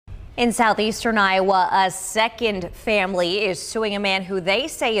In southeastern Iowa, a second family is suing a man who they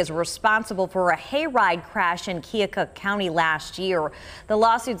say is responsible for a hayride crash in Keokuk County last year. The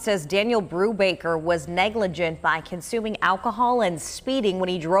lawsuit says Daniel Brubaker was negligent by consuming alcohol and speeding when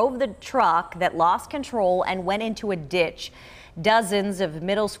he drove the truck that lost control and went into a ditch. Dozens of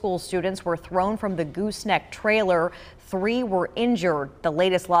middle school students were thrown from the gooseneck trailer. 3 were injured. The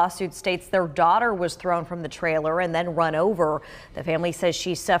latest lawsuit states their daughter was thrown from the trailer and then run over. The family says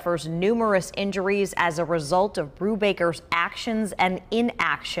she suffers numerous injuries as a result of Brubaker's actions and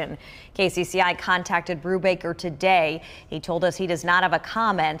inaction. KCCI contacted Brubaker today. He told us he does not have a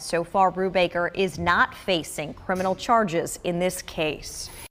comment. So far, Brubaker is not facing criminal charges in this case.